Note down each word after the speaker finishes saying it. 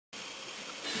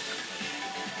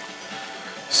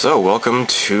So, welcome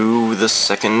to the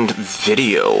second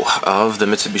video of the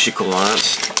Mitsubishi Galant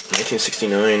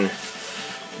 1969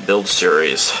 build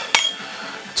series.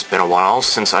 It's been a while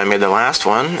since I made the last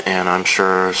one, and I'm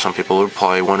sure some people are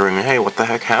probably wondering, hey, what the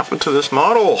heck happened to this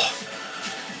model?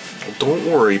 Well, don't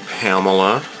worry,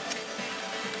 Pamela.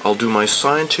 I'll do my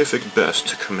scientific best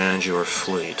to command your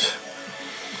fleet.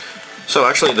 So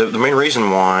actually, the main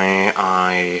reason why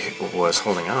I was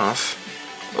holding off...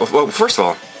 Well, first of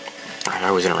all, I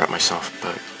always interrupt myself,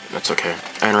 but that's okay.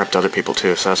 I interrupt other people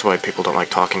too, so that's why people don't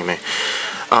like talking to me.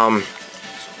 I'm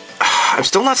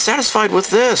still not satisfied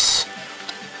with this.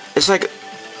 It's like,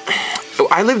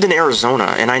 I lived in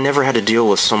Arizona, and I never had to deal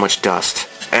with so much dust.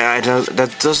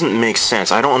 That doesn't make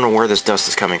sense. I don't know where this dust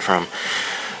is coming from.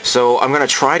 So I'm going to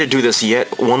try to do this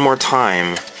yet one more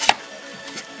time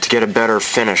to get a better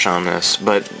finish on this,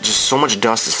 but just so much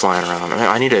dust is flying around.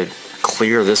 I need to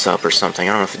clear this up or something.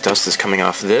 I don't know if the dust is coming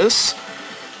off this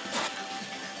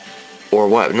or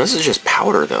what. And this is just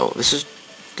powder, though. This is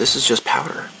just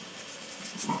powder.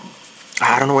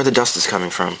 I don't know where the dust is coming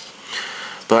from,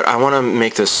 but I want to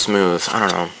make this smooth. I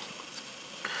don't know.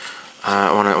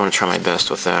 I want to try my best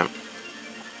with that.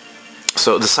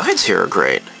 So the sides here are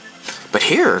great, but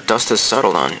here dust has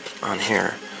settled on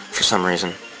here for some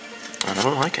reason, and I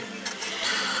don't like it.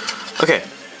 Okay.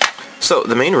 So,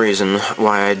 the main reason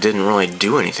why I didn't really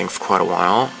do anything for quite a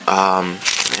while,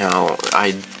 you know,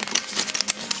 I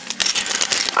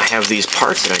have these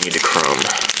parts that I need to chrome.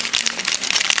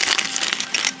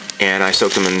 And I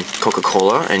soaked them in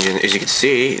Coca-Cola, and as you can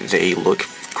see, they look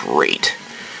great.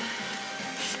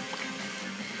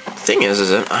 The thing is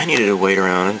that I needed to wait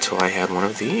around until I had one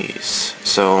of these.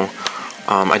 So,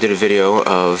 I did a video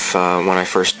of when I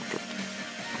first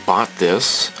bought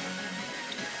this.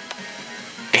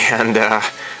 And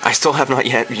I still have not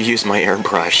yet used my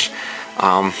airbrush.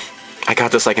 I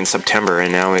got this like in September,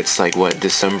 and now it's like, what,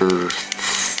 December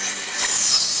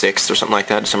 6th or something like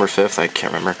that? December 5th? I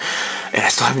can't remember. And I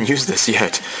still haven't used this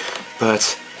yet.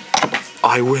 But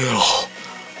I will.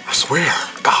 I swear.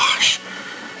 Gosh.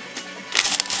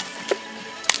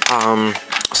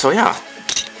 So yeah.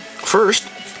 First,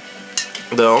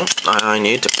 though, I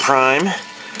need to prime.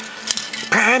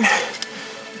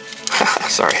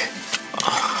 Sorry.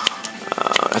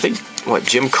 I think,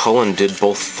 Jim Cullen did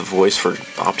both the voice for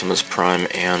Optimus Prime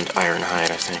and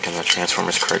Ironhide, I think, in the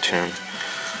Transformers cartoon.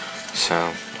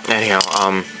 So, anyhow,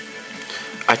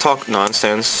 I talk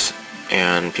nonsense,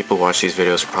 and people who watch these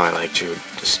videos are probably like, dude,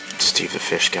 this Steve the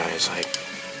Fish guy is like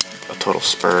a total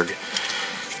spurg.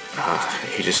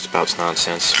 He just spouts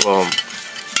nonsense. Well,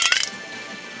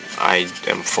 I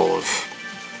am full of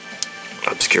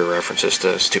obscure references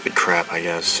to stupid crap, I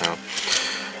guess, so,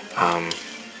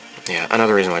 yeah,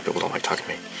 another reason why people don't like talking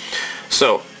to me.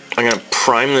 So, I'm going to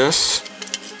prime this.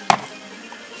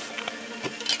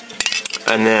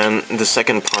 And then the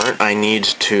second part, I need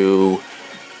to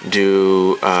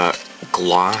do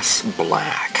gloss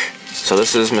black. So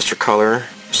this is Mr. Color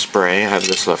spray. I have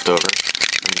this left over.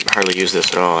 I hardly use this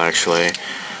at all, actually.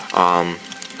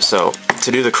 So,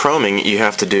 to do the chroming, you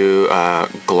have to do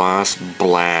gloss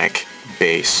black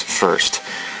base first.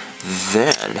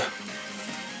 Then...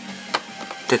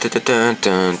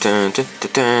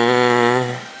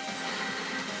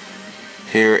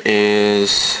 here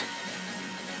is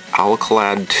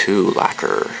Alclad II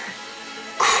Lacquer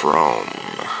Chrome.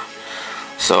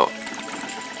 So,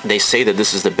 they say that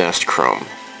this is the best chrome.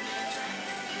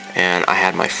 And I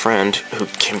had my friend who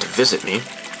came to visit me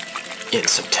in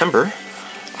September.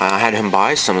 I had him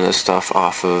buy some of this stuff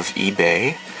off of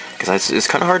eBay, because it's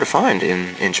kind of hard to find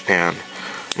in Japan.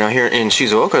 Now here in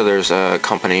Shizuoka, there's a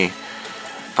company,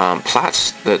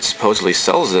 Platts, that supposedly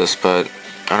sells this, but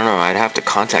I don't know, I'd have to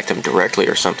contact them directly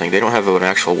or something. They don't have an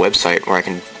actual website where I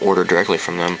can order directly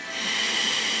from them.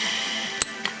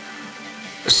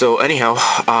 So anyhow,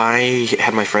 I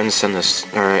had my friend send this,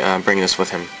 or bring this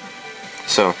with him.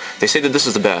 So, they say that this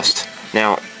is the best.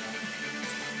 Now,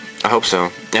 I hope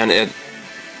so. And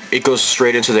it goes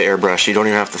straight into the airbrush. You don't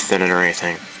even have to thin it or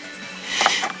anything.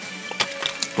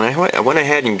 I went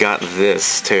ahead and got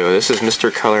this, too. This is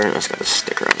Mr. Color. It's got a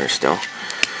sticker on there still.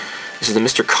 This is the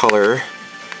Mr. Color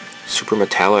Super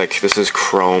Metallic. This is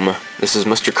Chrome. This is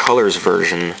Mr. Color's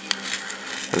version.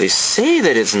 They say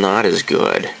that it's not as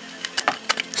good.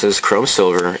 It says Chrome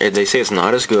Silver. They say it's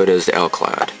not as good as the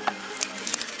Alclad.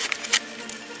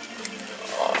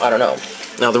 I don't know.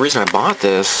 Now, the reason I bought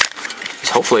this is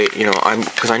hopefully, you know,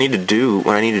 because what I need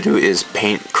to do is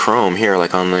paint chrome here,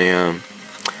 like on the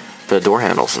door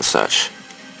handles and such.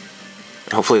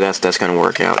 Hopefully that's going to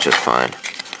work out just fine.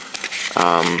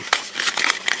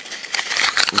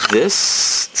 This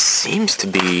seems to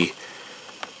be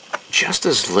just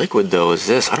as liquid though as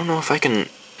this. I don't know if I can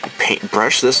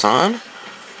brush this on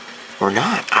or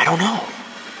not. I don't know.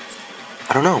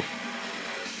 I don't know.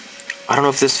 I don't know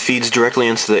if this feeds directly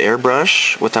into the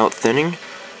airbrush without thinning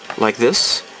like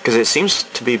this, because it seems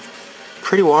to be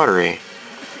pretty watery.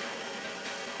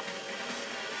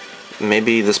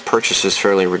 Maybe this purchase is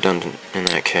fairly redundant in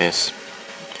that case.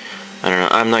 I don't know.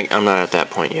 I'm not at that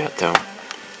point yet though.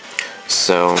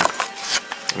 So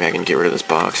maybe I can get rid of this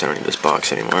box. I don't need this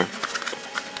box anymore.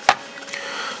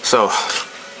 So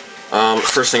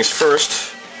first things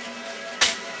first,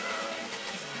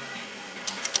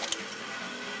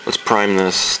 let's prime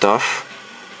this stuff.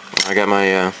 I got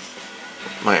my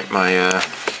my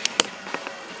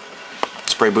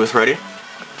spray booth ready.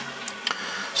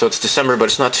 So it's December, but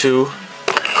it's not too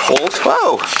cold.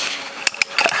 Whoa!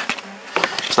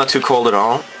 It's not too cold at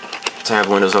all to have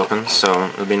windows open, so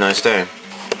it'll be a nice day.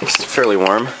 It's fairly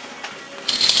warm.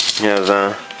 You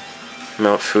have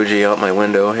Mount Fuji out my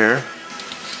window here.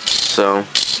 So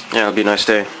yeah, it'll be a nice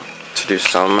day to do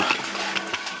some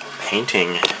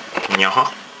painting.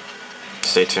 Yaha.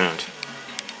 Stay tuned.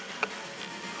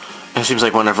 It seems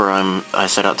like whenever I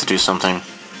set out to do something,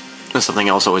 something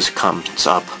else always comes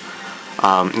up.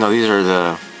 No, these are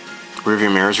the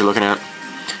rearview mirrors you're looking at.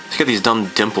 It's got these dumb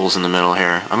dimples in the middle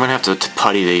here. I'm gonna have to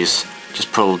putty these.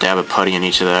 Just put a little dab of putty in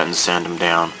each of that and sand them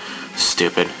down.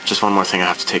 Stupid. Just one more thing I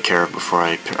have to take care of before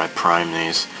I prime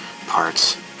these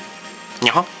parts.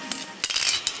 Yeah.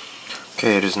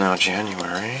 Okay, it is now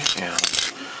January,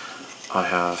 and I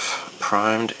have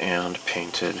primed and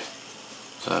painted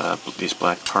these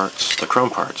black parts, the chrome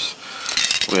parts,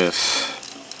 with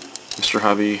Mr.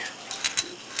 Hobby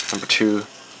number 2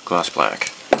 gloss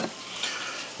black.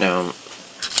 Now,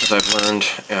 as I've learned,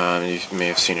 you may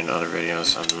have seen in other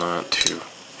videos, I'm not too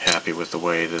happy with the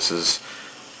way this is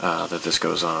that this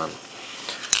goes on.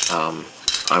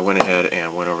 I went ahead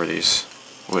and went over these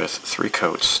with 3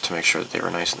 coats to make sure that they were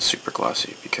nice and super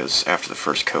glossy, because after the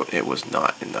first coat it was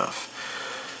not enough.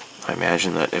 I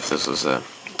imagine that if this was a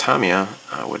Tamiya,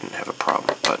 I wouldn't have a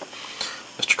problem, but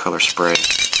Mr. Color Spray,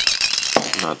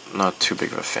 not too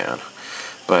big of a fan.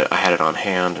 But I had it on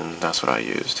hand, and that's what I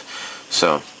used.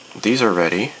 So these are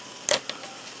ready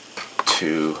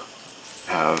to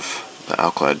have the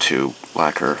Alclad II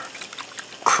lacquer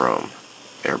chrome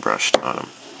airbrushed on them.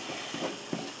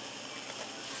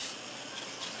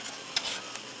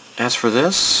 As for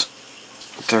this,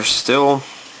 they're still,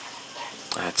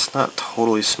 it's not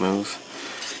totally smooth.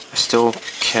 I still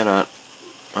cannot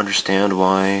understand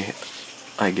why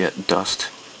I get dust.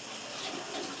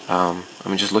 I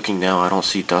mean, just looking now, I don't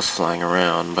see dust flying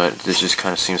around, but this just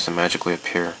kind of seems to magically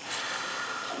appear.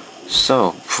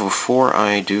 So, before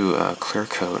I do a clear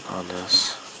coat on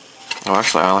this, oh,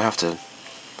 actually, I'll have to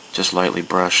just lightly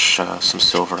brush some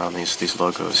silver on these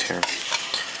logos here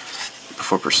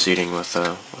before proceeding with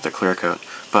a clear coat.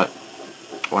 But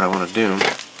what I want to do,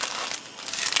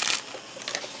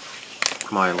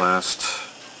 my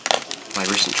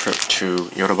recent trip to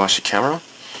Yodobashi Camera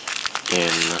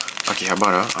in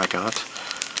Akihabara, I got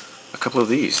a couple of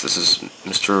these. This is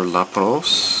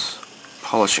Mr.Lapros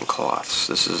polishing cloths.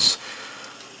 This is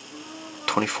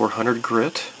 2400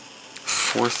 grit,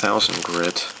 4000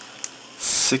 grit,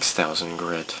 6000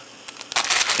 grit,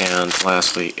 and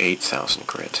lastly 8000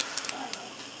 grit.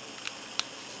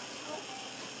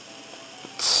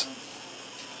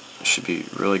 It should be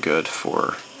really good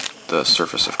for the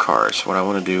surface of cars. What I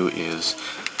want to do is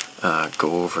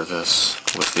go over this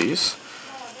with these,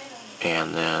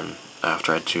 and then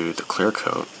after I do the clear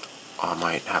coat, I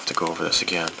might have to go over this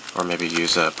again, or maybe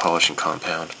use a polishing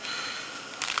compound.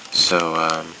 So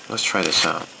let's try this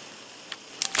out.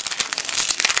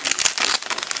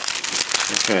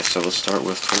 Okay, so let's start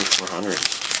with 2400.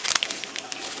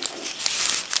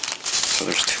 So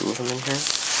there's 2 of them in here.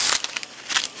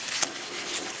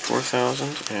 4000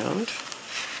 and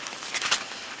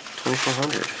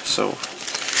 2400. So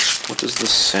what does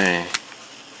this say?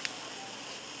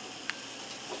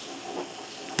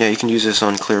 Yeah, you can use this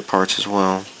on clear parts as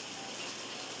well,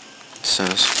 it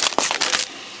says.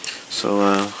 So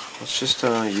let's just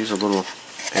use a little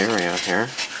area here.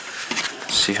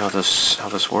 See how this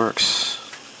works.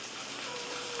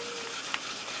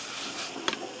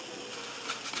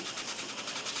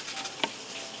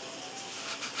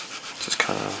 Just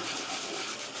kind of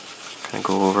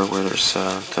go over where there's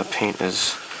the paint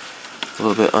is a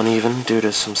little bit uneven due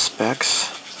to some specks.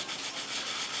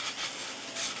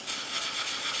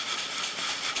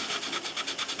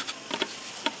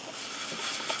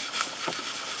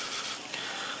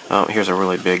 Oh, here's a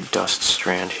really big dust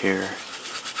strand here.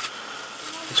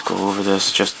 Let's go over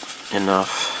this just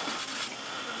enough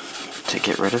to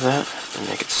get rid of that and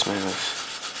make it smooth.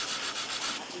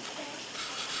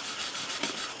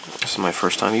 This is my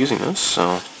first time using this,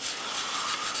 so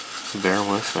bear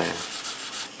with me.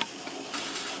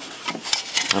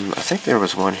 I think there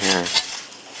was one here.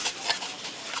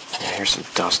 Yeah, here's some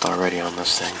dust already on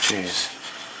this thing, jeez.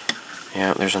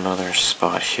 Yeah, there's another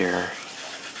spot here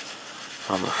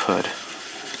on the hood.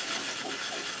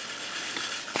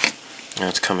 And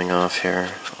it's coming off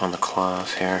here on the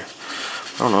cloth here.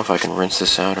 I don't know if I can rinse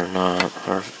this out or not,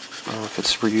 or I don't know if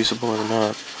it's reusable or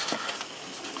not.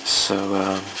 So,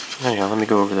 anyhow, let me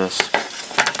go over this.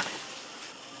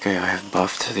 Okay, I have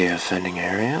buffed the offending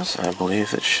areas. I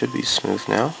believe it should be smooth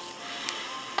now.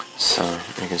 So,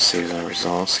 you can see the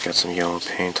results. Got some yellow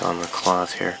paint on the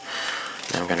cloth here.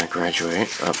 Now I'm going to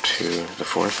graduate up to the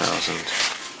 4000.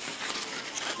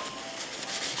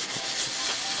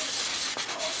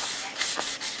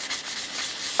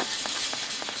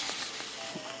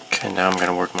 Okay, now I'm going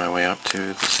to work my way up to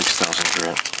the 6000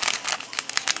 grit.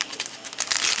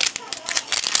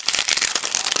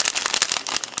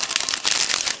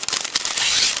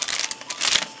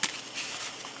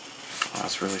 Oh,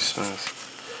 that's really smooth.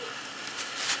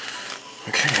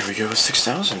 Okay, here we go with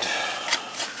 6000.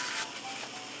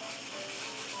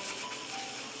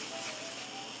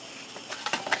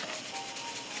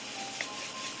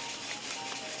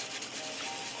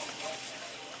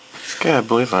 Okay, I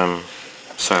believe I'm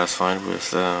satisfied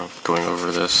with going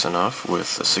over this enough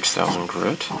with the 6000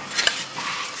 grit.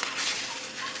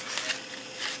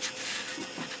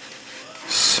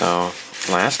 So,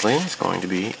 lastly, it's going to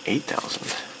be 8000.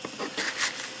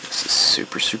 This is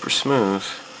super, super smooth.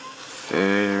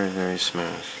 Very, very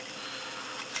smooth.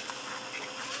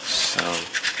 So,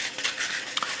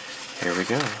 here we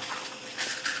go.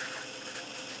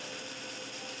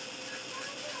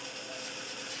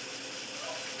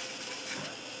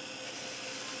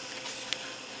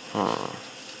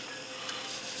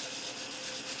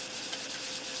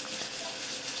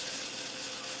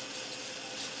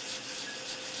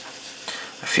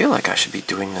 I feel like I should be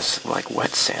doing this like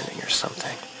wet sanding or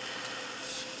something.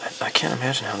 I can't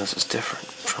imagine how this is different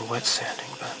from wet sanding,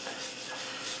 but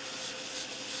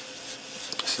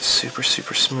this is super,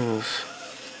 super smooth.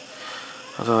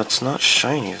 Although it's not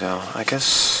shiny though. I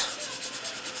guess,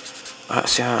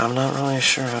 see, I'm not really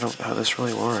sure how this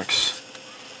really works.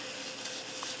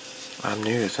 I'm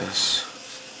new to this.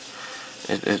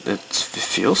 It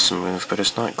feels smooth, but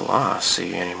it's not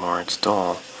glossy anymore. It's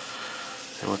dull.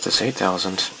 And with this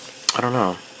 8000, I don't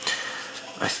know.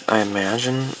 I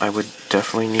imagine I would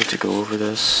definitely need to go over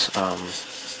this.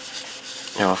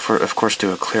 You know, of course,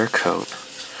 do a clear coat.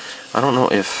 I don't know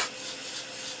if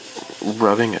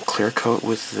rubbing a clear coat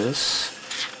with this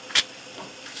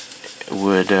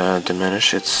would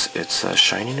diminish its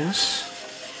shininess.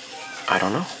 I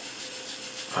don't know.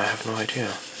 I have no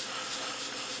idea.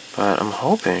 But I'm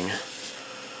hoping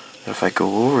that if I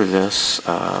go over this,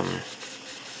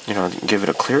 you know, give it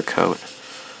a clear coat,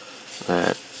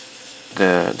 that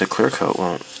the clear coat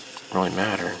won't really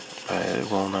matter. It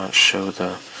will not show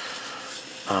the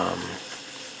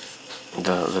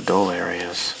dull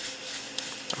areas.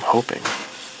 I'm hoping.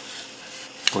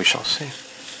 We shall see.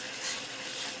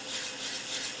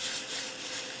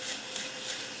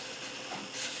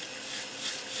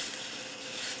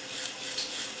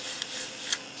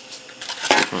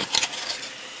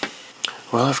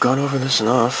 Well, I've gone over this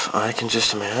enough. I can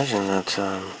just imagine that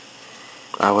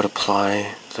I would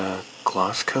apply the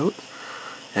gloss coat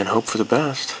and hope for the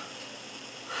best.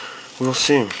 We'll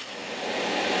see.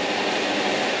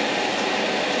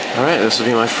 Alright, this will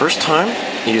be my first time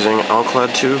using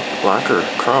Alclad II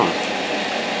Chrome.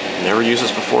 Never used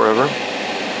this before ever.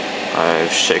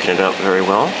 I've shaken it up very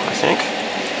well, I think.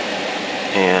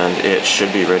 And it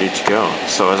should be ready to go.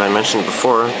 So as I mentioned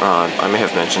before, I may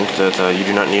have mentioned that you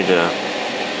do not need to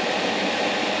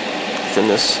thin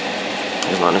this.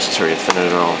 It's not necessary to thin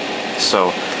it at all.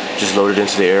 So just load it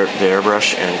into the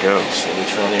airbrush and go. So let me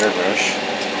turn on the airbrush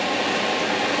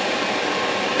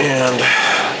and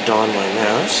don my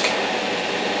mask.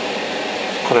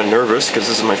 Kind of nervous because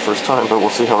this is my first time, but we'll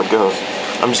see how it goes.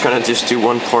 I'm just gonna just do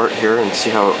one part here and see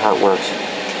how it works.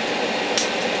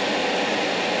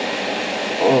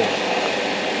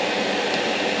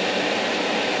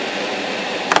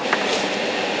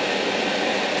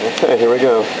 Okay, here we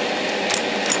go.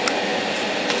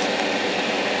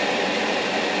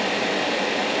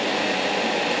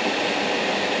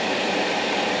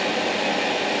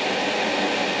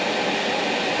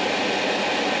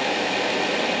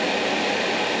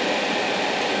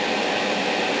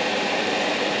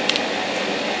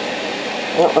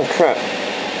 Oh crap.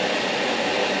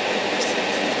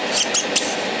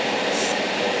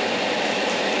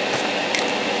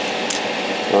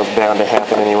 It was bound to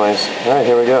happen anyways. Alright,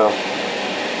 here we go.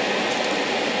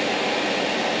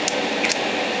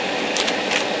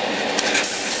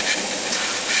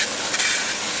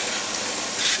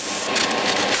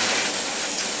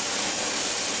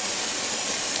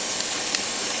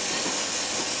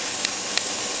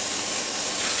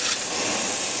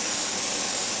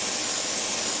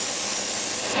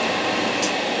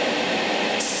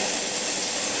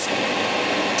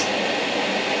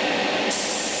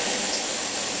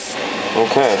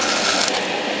 Okay,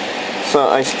 so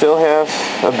I still have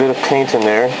a bit of paint in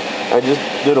there. I just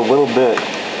did a little bit.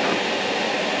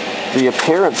 The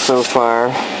appearance so far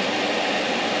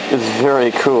is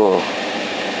very cool.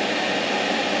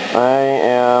 I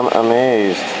am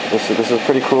amazed. This is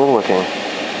pretty cool looking.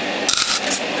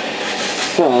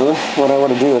 So, what I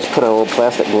want to do is put a little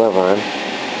plastic glove on.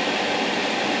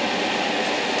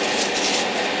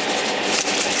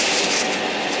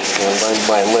 And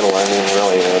by little, I mean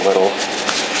really little.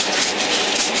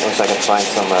 Wish I could find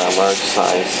some large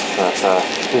size, but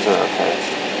these are okay.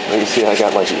 Well, you see I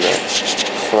got like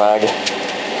frog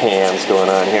hands going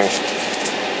on here.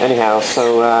 Anyhow,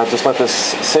 so just let this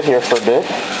sit here for a bit,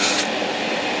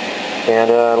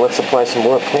 and let's apply some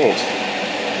more paint.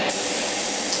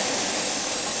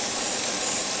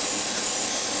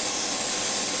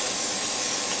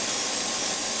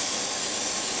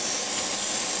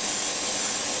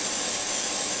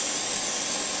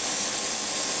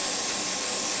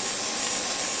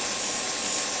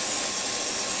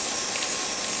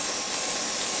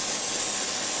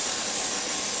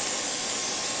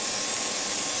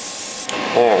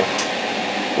 There.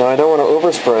 Now I don't want to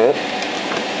overspray it,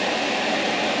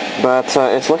 but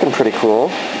it's looking pretty cool.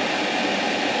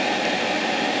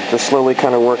 Just slowly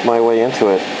kind of work my way into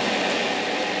it.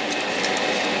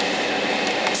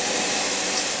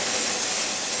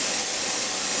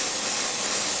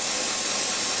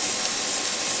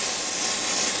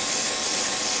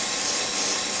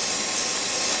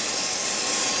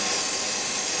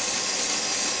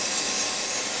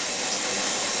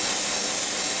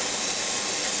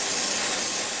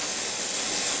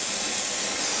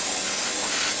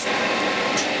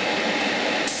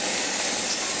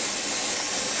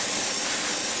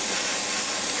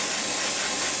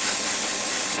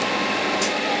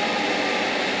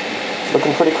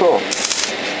 Looking pretty cool.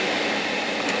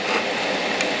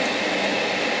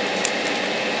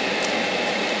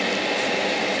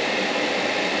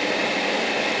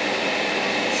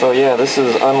 So yeah, this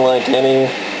is unlike any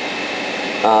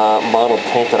model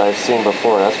paint that I've seen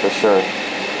before, that's for sure.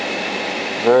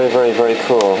 Very, very, very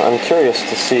cool. I'm curious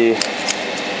to see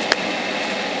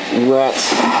what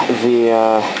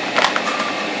the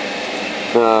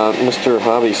Mr.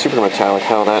 Hobby Super Metallic,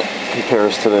 how that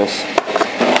compares to this.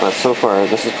 But so far,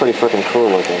 this is pretty freaking cool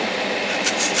looking.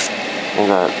 Look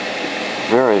at that.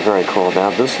 Very, very cool. Now,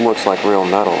 this looks like real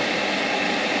metal.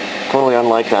 Totally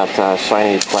unlike that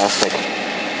shiny plastic,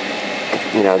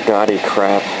 you know, gaudy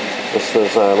crap. This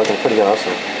is looking pretty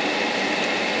awesome.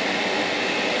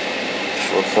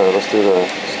 Let's do the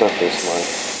stuff this one.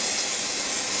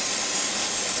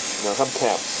 Now,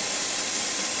 hubcaps.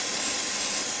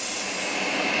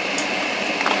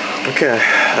 Okay,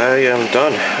 I am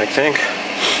done, I think.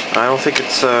 I don't think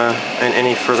it's in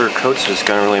any further coats is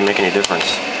going to really make any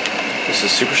difference. This is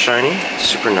super shiny,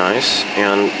 super nice,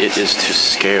 and it is to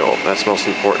scale. That's most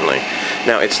importantly.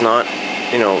 Now it's not,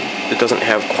 you know, it doesn't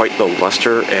have quite the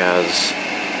luster as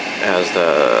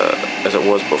it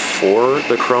was before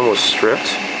the chrome was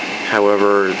stripped.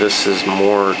 However, this is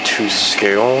more to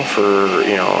scale for,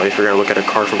 you know, if you're going to look at a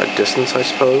car from a distance, I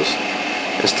suppose,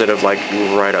 instead of like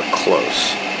right up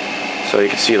close. So you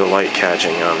can see the light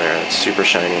catching on there. It's super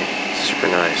shiny, super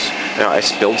nice. Now I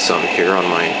spilled some here on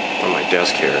my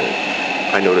desk here, and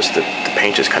I noticed that the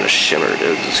paint just kind of shimmered.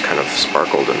 It just kind of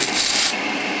sparkled, and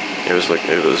it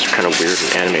was kind of weird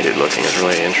and animated looking. It's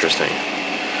really interesting.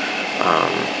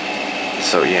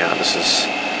 So yeah, this is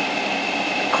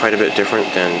quite a bit different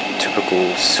than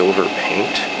typical silver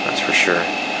paint. That's for sure.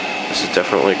 This is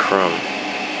definitely chrome,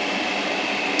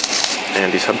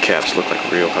 and these hubcaps look like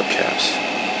real hubcaps.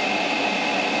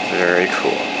 Very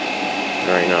cool.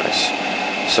 Very nice.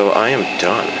 So I am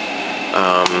done.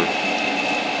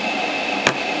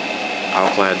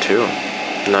 Alclad II.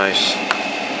 Nice.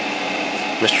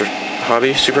 Mr.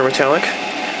 Hobby Super Metallic.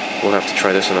 We'll have to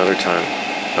try this another time.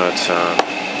 But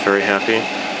very happy.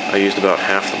 I used about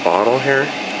half the bottle here.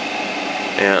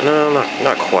 And no,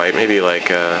 not quite. Maybe like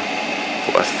a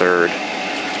third.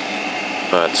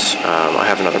 But I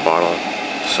have another bottle,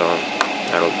 so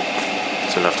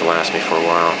it's enough to last me for a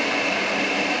while.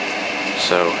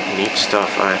 So, neat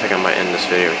stuff. I think I might end this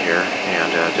video here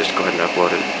and just go ahead and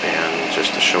upload it and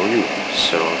just to show you.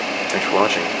 So, thanks for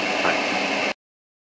watching.